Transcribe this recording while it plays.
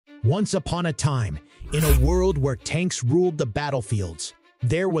Once upon a time, in a world where tanks ruled the battlefields,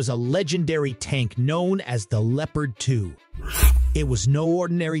 there was a legendary tank known as the Leopard 2. It was no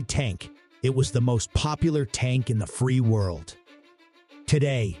ordinary tank. It was the most popular tank in the free world.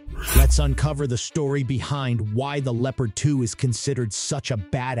 Today, let's uncover the story behind why the Leopard 2 is considered such a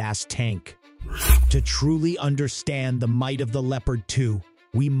badass tank. To truly understand the might of the Leopard 2,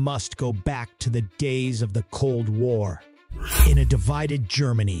 we must go back to the days of the Cold War. In a divided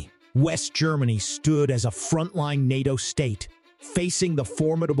Germany, West Germany stood as a frontline NATO state, facing the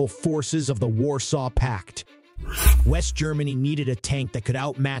formidable forces of the Warsaw Pact. West Germany needed a tank that could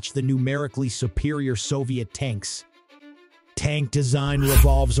outmatch the numerically superior Soviet tanks. Tank design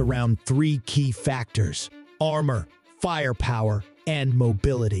revolves around three key factors: armor, firepower, and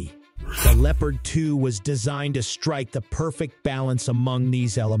mobility. The Leopard 2 was designed to strike the perfect balance among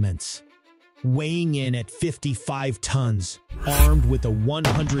these elements. Weighing in at 55 tons, armed with a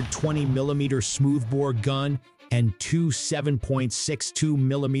 120mm smoothbore gun and two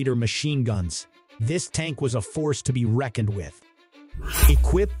 7.62mm machine guns, this tank was a force to be reckoned with.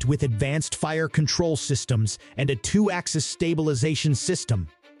 Equipped with advanced fire control systems and a two-axis stabilization system,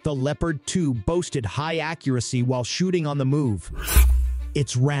 the Leopard 2 boasted high accuracy while shooting on the move.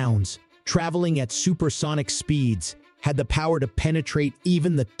 Its rounds, traveling at supersonic speeds, had the power to penetrate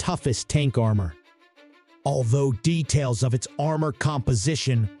even the toughest tank armor. Although details of its armor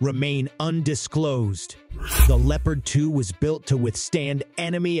composition remain undisclosed, the Leopard 2 was built to withstand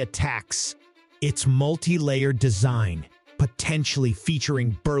enemy attacks. Its multi-layered design, potentially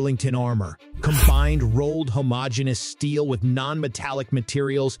featuring Burlington armor, combined rolled homogeneous steel with non-metallic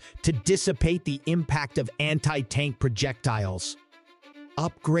materials to dissipate the impact of anti-tank projectiles.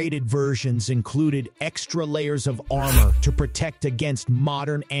 Upgraded versions included extra layers of armor to protect against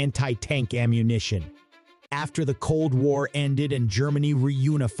modern anti-tank ammunition. After the Cold War ended and Germany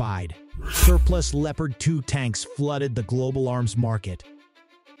reunified, surplus Leopard 2 tanks flooded the global arms market.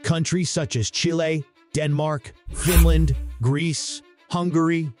 Countries such as Chile, Denmark, Finland, Greece,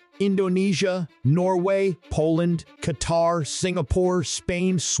 Hungary, Indonesia, Norway, Poland, Qatar, Singapore,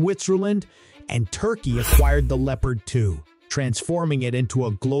 Spain, Switzerland, and Turkey acquired the Leopard 2, transforming it into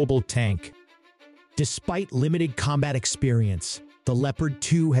a global tank. Despite limited combat experience, the Leopard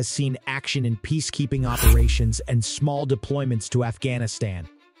 2 has seen action in peacekeeping operations and small deployments to Afghanistan.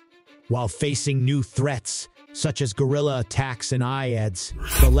 While facing new threats, such as guerrilla attacks and IEDs,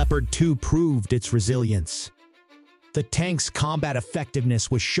 the Leopard 2 proved its resilience. The tank's combat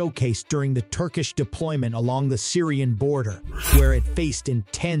effectiveness was showcased during the Turkish deployment along the Syrian border, where it faced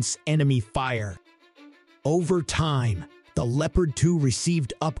intense enemy fire. Over time, the Leopard 2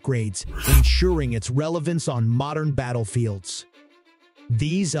 received upgrades, ensuring its relevance on modern battlefields.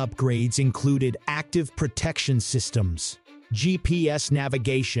 These upgrades included active protection systems, GPS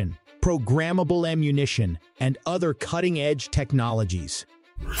navigation, programmable ammunition, and other cutting-edge technologies.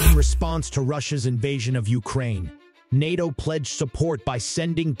 In response to Russia's invasion of Ukraine, NATO pledged support by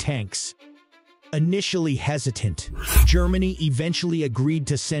sending tanks. Initially hesitant, Germany eventually agreed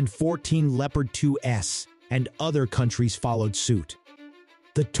to send 14 Leopard 2s, and other countries followed suit.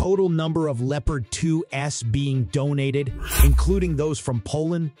 The total number of Leopard 2s being donated, including those from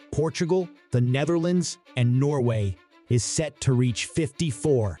Poland, Portugal, the Netherlands, and Norway, is set to reach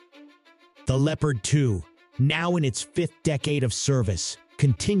 54. The Leopard 2, now in its fifth decade of service,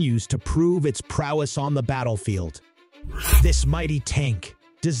 continues to prove its prowess on the battlefield. This mighty tank,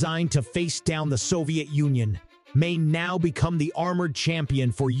 designed to face down the Soviet Union, may now become the armored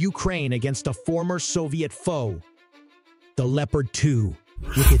champion for Ukraine against a former Soviet foe. The Leopard 2,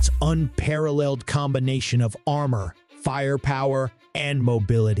 with its unparalleled combination of armor, firepower, and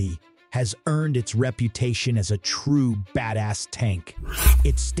mobility, has earned its reputation as a true badass tank.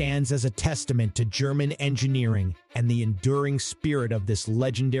 It stands as a testament to German engineering and the enduring spirit of this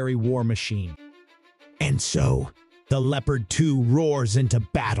legendary war machine. And so, the Leopard 2 roars into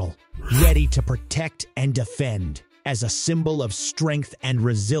battle, ready to protect and defend, as a symbol of strength and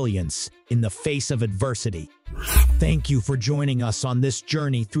resilience in the face of adversity. Thank you for joining us on this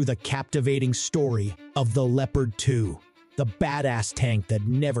journey through the captivating story of the Leopard 2, the badass tank that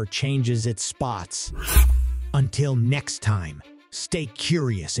never changes its spots. Until next time, stay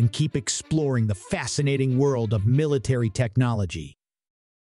curious and keep exploring the fascinating world of military technology.